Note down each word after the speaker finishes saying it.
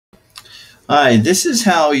Hi, this is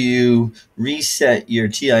how you reset your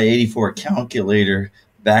TI-84 calculator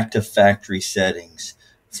back to factory settings.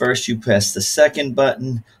 First, you press the second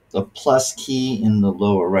button, the plus key in the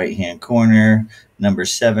lower right-hand corner, number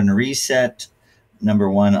 7 reset, number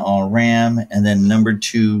 1 all RAM, and then number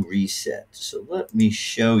 2 reset. So let me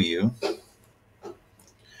show you.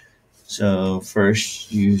 So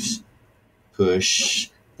first you push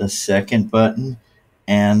the second button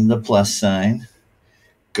and the plus sign.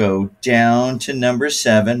 Go down to number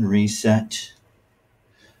 7, reset.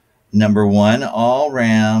 Number 1, all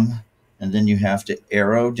RAM, and then you have to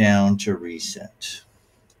arrow down to reset.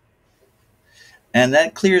 And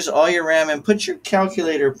that clears all your RAM and puts your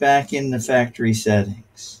calculator back in the factory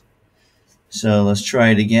settings. So let's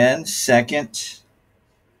try it again. Second,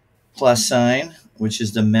 plus sign, which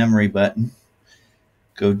is the memory button.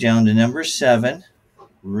 Go down to number 7,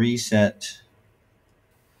 reset.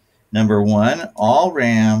 Number 1, all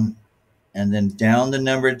RAM, and then down to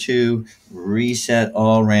number 2, reset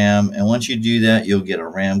all RAM. And once you do that, you'll get a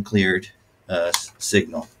RAM cleared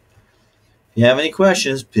signal. If you have any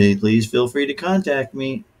questions, please feel free to contact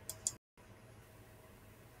me.